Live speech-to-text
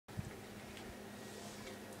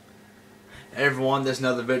Hey everyone, this is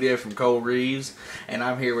another video from Cole Reeves, and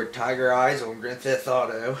I'm here with Tiger Eyes on Grand Theft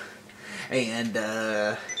Auto. And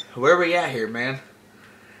where are we at here, man?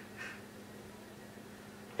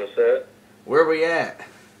 What's that? Where are we at?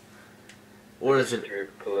 What is it?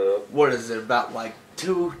 Strip club. What is it? About like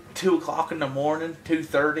 2 o'clock in the morning,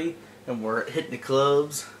 2:30, and we're hitting the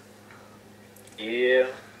clubs. Yeah,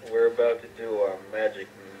 we're about to do our Magic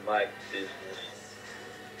Mike business.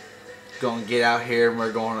 Gonna get out here and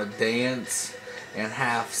we're gonna dance and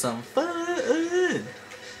have some fun.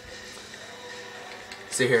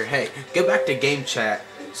 See here, hey, go back to game chat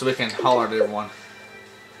so we can holler at everyone.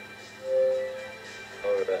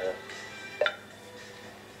 Oh, that.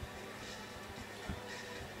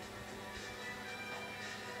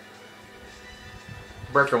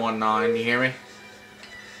 Breaker19, you hear me?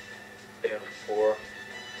 10-4.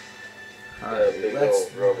 Alright, Big let's...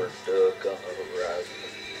 old rubber duck on the horizon.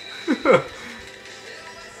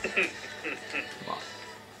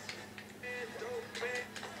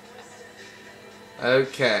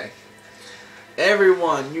 Okay.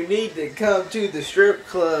 Everyone, you need to come to the strip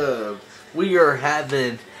club. We are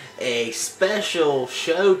having a special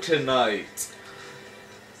show tonight.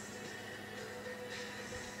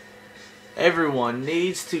 Everyone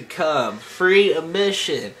needs to come. Free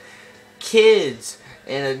admission. Kids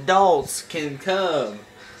and adults can come.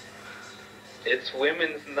 It's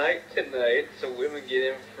women's night tonight, so women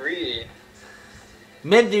get in free.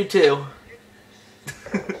 Men do too.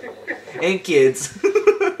 And kids.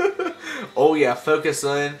 Oh yeah, focus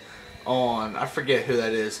in on, I forget who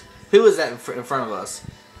that is. Who is that in front of us?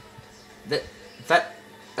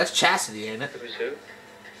 That's Chastity, ain't it? Who's who?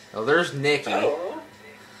 Oh, there's Nikki. I don't know.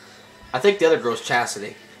 I think the other girl's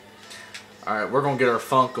Chastity. Alright, we're gonna get our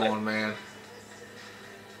funk on, man.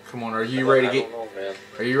 Come on, are you ready to get... I don't know, man.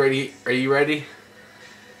 Are you ready? Are you ready?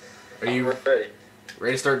 Are you ready?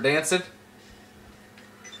 Ready to start dancing?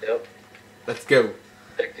 Yep. Let's go.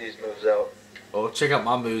 Check these moves out. Oh, check out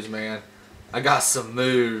my moves, man. I got some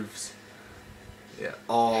moves. Yeah.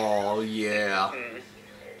 Oh, yeah.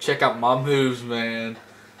 Check out my moves, man.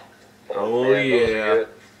 Oh, man, those are yeah. good.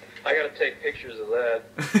 I gotta take pictures of that.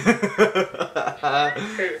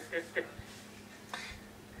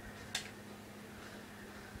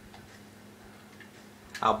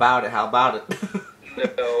 How about it? How about it?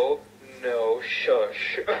 No,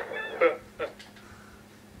 shush.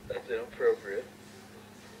 That's inappropriate.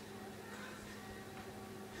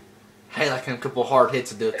 Hey, like a couple hard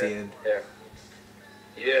hits to do at the end.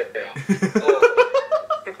 Yeah.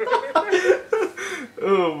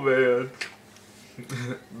 Oh, man.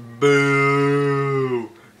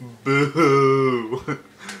 Boo. Boo.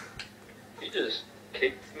 You just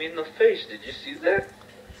kicked me in the face. Did you see that?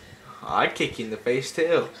 I'd kick you in the face,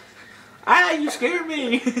 too. Ah, you scared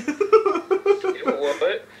me. You know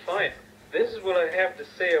what? Fine. This is what I have to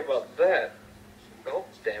say about that. Oh,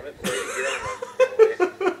 damn it. Let me get out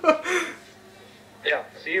of my way. Yeah,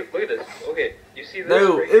 see? Look at this. Okay, you see this?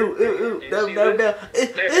 No, right here? ooh, You no, see no, this? no.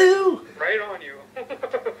 There. Ooh. Right on you.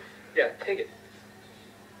 Yeah, take it.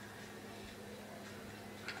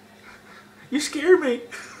 You scared me.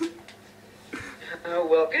 Oh,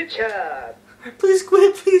 well, good job. Please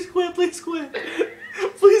quit, please quit, please quit.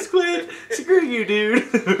 Please quit. Screw you, dude.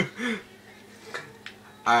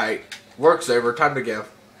 Alright, work's over. Time to go.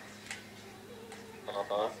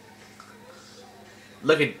 Uh-huh.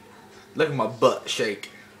 Look at my butt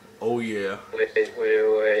shake. Oh yeah. Wait.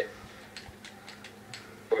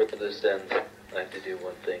 Before this ends, I have to do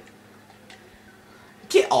one thing.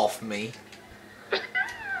 Get off me.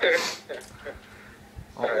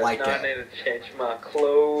 I don't like now that. I need to change my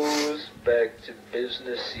clothes. Back to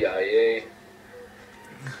business, CIA.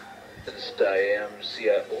 This I am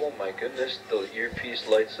CIA. Oh my goodness, the earpiece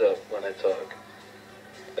lights up when I talk.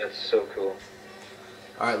 That's so cool.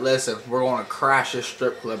 Alright, listen. We're going to crash this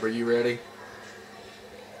strip club. Are you ready?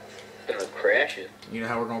 Gonna crash it. You know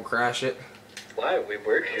how we're going to crash it? Why? We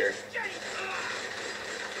work here.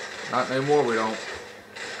 Not anymore, we don't.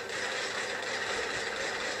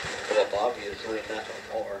 Well, obviously not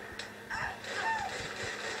no more.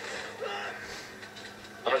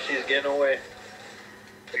 Oh, she's getting away.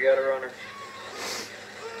 We gotta run her.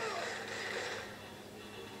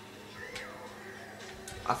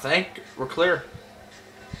 I think we're clear.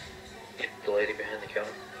 Get the lady behind the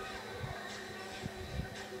counter.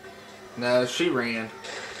 No, she ran.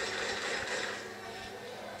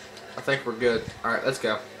 I think we're good. Alright, let's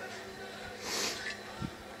go.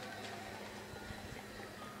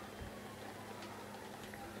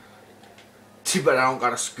 Too bad I don't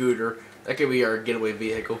got a scooter. That could be our getaway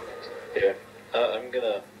vehicle. Yeah. I'm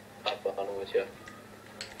gonna hop on with you.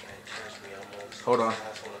 Hold on.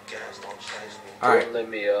 Alright. Let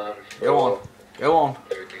me on. Go on. Go on.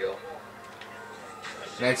 There we go.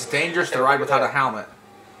 And it's dangerous to ride without a helmet.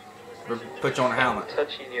 Put you on a helmet. I'm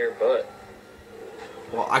touching your butt.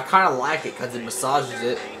 Well, I kind of like it because it massages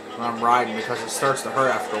it when I'm riding because it starts to hurt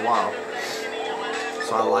after a while.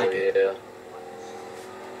 So I like it. Yeah.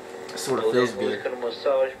 It sort of feels good. Gonna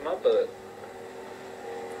massage my butt.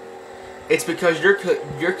 It's because your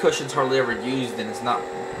cushion's hardly ever used and it's not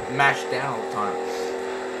mashed down all the time.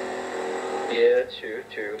 Yeah, true.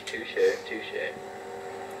 Touche.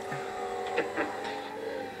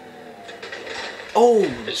 Oh,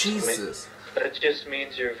 Jesus. That just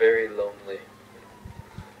means you're very lonely.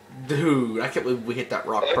 Dude, I can't believe we hit that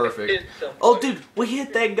rock perfect. Oh, dude, we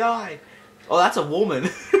hit that guy. Oh, that's a woman.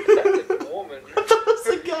 That's a woman. I thought it was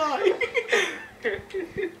a guy.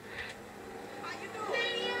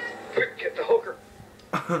 Quick, get the hooker.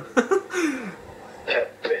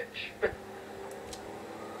 That bitch.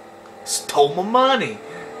 Stole my money.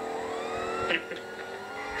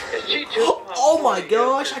 And she just Oh my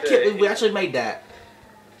gosh, I can't believe we actually made that.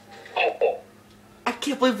 Oh. I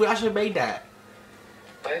can't believe we actually made that.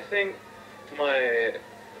 I think my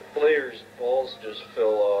player's balls just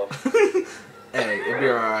fell off. Hey, it'll be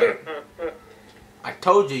alright. I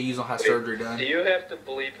told you you don't have surgery done. Do you have to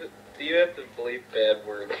bleep it? Do you have to bleep bad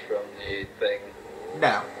words from the thing?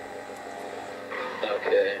 No.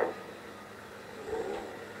 Okay.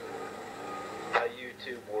 Hi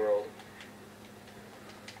YouTube world.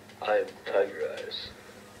 I am Tiger Eyes.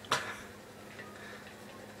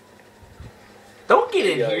 Don't get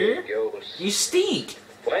in Yeah, here. goes. You stink.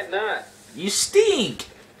 Why not? You stink.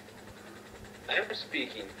 I'm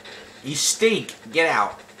speaking. You stink. Get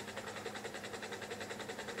out.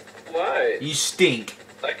 Why? You stink.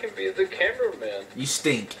 I can be the cameraman. You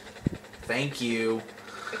stink. Thank you.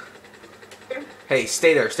 Hey,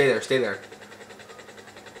 stay there, stay there, stay there.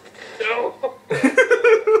 No!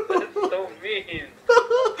 That's so mean.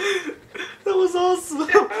 That was awesome.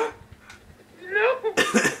 No!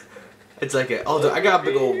 It's like a, oh, I got a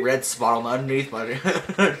big old red spot on underneath my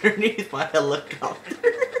underneath my helicopter.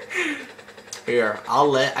 Here,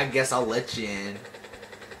 I guess I'll let you in.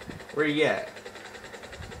 Where you at?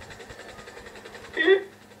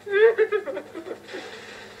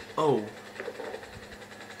 Oh.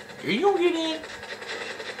 Are you gonna get in?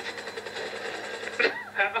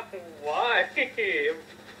 Why?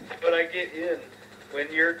 But I get in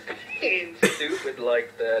when you're being stupid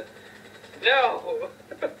like that. No!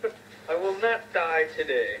 I will not die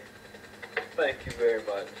today. Thank you very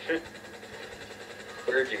much.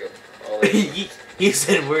 Where'd you go? Oh, You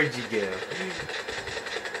said, where'd you go?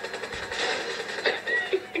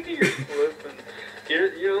 You're flipping.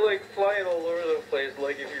 You're like flying all over the place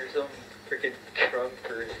like if you're some freaking drunk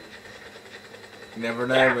person. You never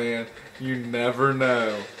know, man. You never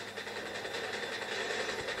know.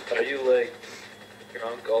 Are you like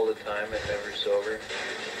drunk all the time and never sober?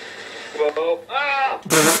 Whoa! Ah!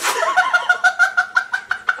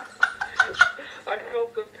 I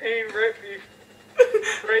felt the pain right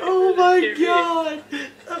oh through my the TV. god!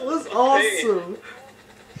 That was awesome!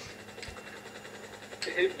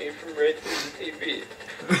 It hit me from right through the TV.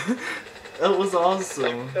 That was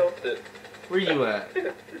awesome. I felt it. Where you at?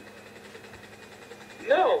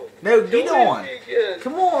 No! No, get Don't on! hit me again.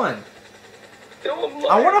 Come on! Don't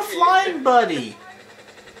I want a lie to me. flying buddy!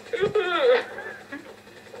 I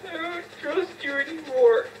don't trust you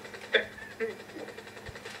anymore.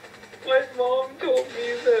 My mom told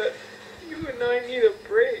me that you and I need a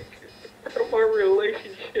break from our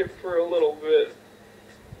relationship for a little bit.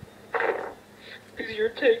 Because you're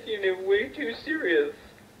taking it way too serious.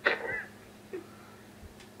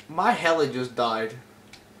 My heli just died.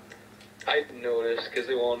 I noticed because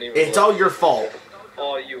it won't even. It's all your fault.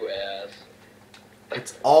 Oh, you ass.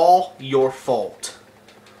 It's all your fault.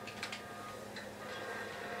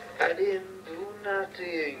 I didn't do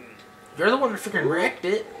nothing. You're the one that freaking wrecked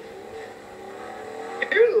it.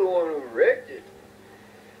 You're the one who wrecked it.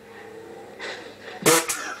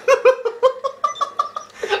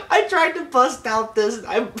 I tried to bust out this.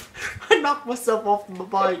 I knocked myself off my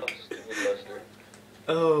bike. Stupid Lester.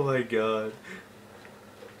 Oh my god.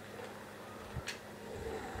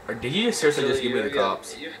 Or did you just seriously just give me the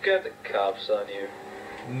cops? You've got the cops on you.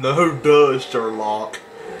 No duh, Sherlock.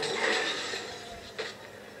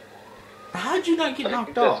 How'd you not get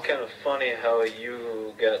knocked off? That's kind of funny how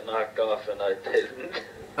you got knocked off and I didn't.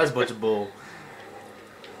 That's a bunch of bull.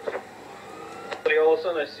 Like all of a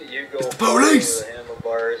sudden I see you go It's the police! the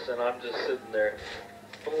handlebars and I'm just sitting there.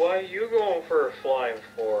 Why are you going for a flying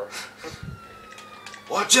for?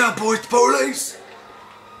 Watch out, boys, police!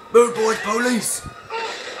 Move, boys, police!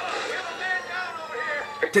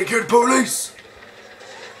 Take care of the police!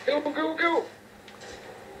 Go, go, go!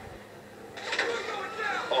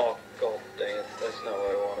 Oh, god dang it. That's not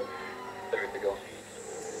what I wanted. There we go.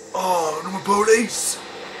 Oh, no more police!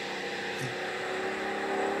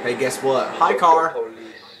 Hey, guess what? Hi, car.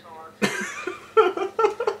 Police.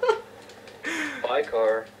 Bye,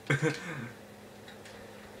 car. Oops.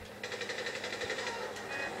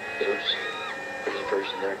 There's a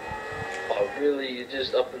person there. Oh, really? You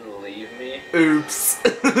just up and leave me? Oops.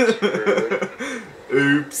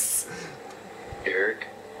 Oops. Eric.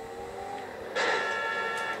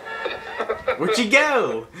 Where'd you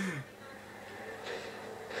go?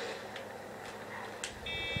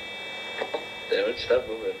 Damn it, stop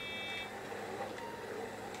moving.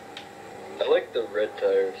 I like the red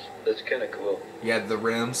tires. That's kind of cool. Yeah, the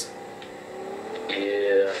rims.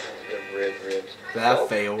 Yeah, the red rims. That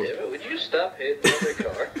failed. Damn it, would you stop hitting other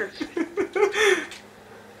cars?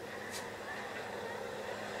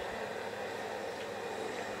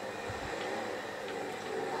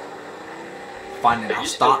 Fine, and I'll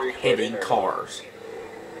stop hitting cars.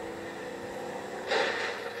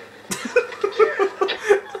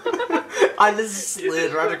 I just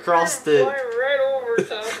slid right across the... Right over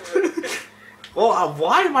top of it. Well,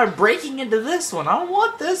 why am I breaking into this one? I don't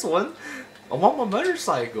want this one. I want my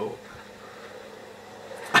motorcycle.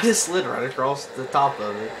 I just slid right across the top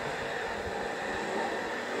of it.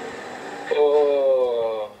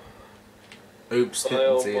 Oh. Oops, My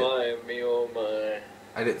didn't oh see it. my, me oh my.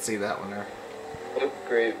 I didn't see that one there. What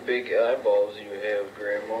great big eyeballs you have,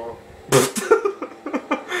 Grandma.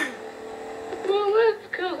 Well, that's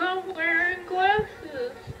because I'm wearing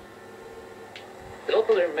glasses. Those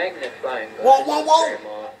are magnifying glasses, Whoa, whoa, whoa!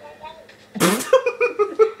 Grandma.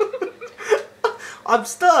 I'm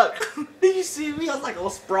stuck. Did you see me? I was like all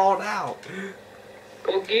sprawled out.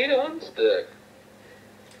 Well, get unstuck.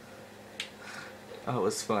 Oh, it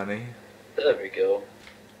was funny. There we go.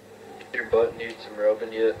 Your butt needs some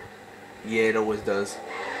rubbing yet? Yeah, it always does.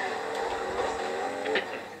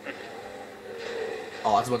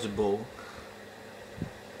 Oh, that's a bunch of bull.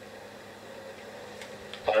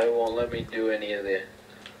 I won't let me do any of the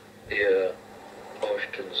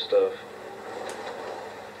motion stuff.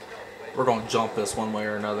 We're gonna jump this one way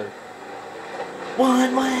or another.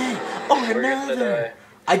 One way or We're gonna another. die.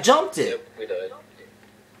 I jumped it. Yep, we died.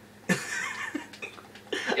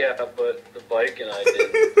 Yeah, but the bike and I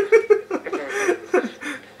didn't.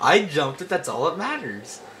 I jumped it. That's all that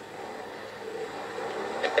matters.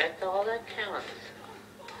 That's all that counts.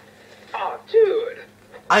 Oh, dude.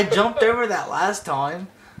 I jumped over that last time.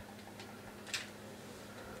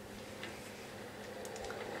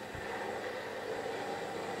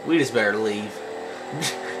 We just better leave.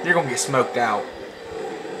 You're gonna get smoked out.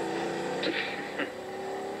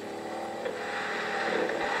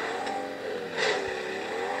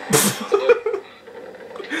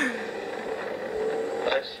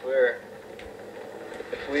 I swear,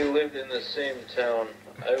 if we lived in the same town,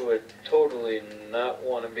 I would totally not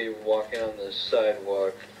want to be walking on the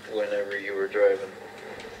sidewalk whenever you were driving.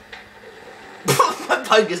 My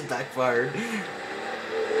bike just backfired.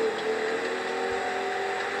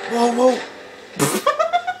 Whoa, whoa.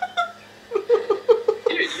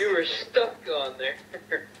 You were stuck on there.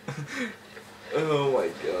 Oh my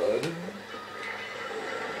god.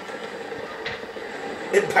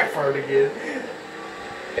 It backfired again.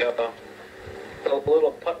 Yeah, a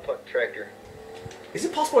little putt-putt tractor. Is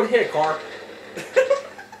it possible to hit a car?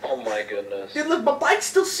 Oh my goodness. Dude, look, my bike's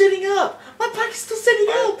still sitting up. My bike's still sitting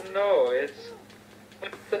up. No, it's...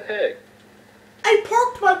 What the heck? I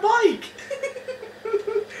parked my bike.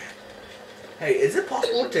 Hey, is it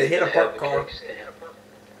possible to hit a parked car?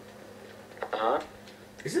 Huh?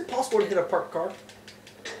 Is it possible to hit a parked car?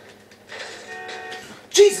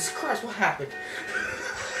 Jesus Christ, what happened?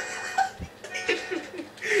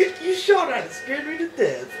 You shot at it, scared me to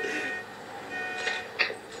death.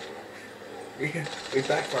 We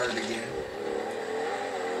backfired again.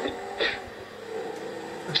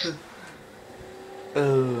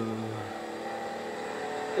 Oh.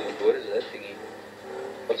 What is that thingy?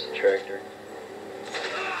 What's the tractor?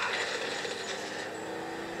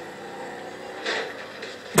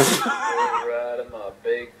 Riding my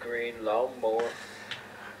big green lawnmower.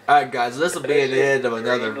 Alright guys, this will be the end of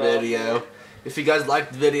another video. If you guys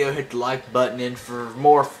liked the video, hit the like button, and for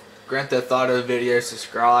more Grand Theft Auto videos,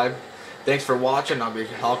 subscribe. Thanks for watching. I'll be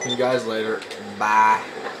talking to you guys later. Bye.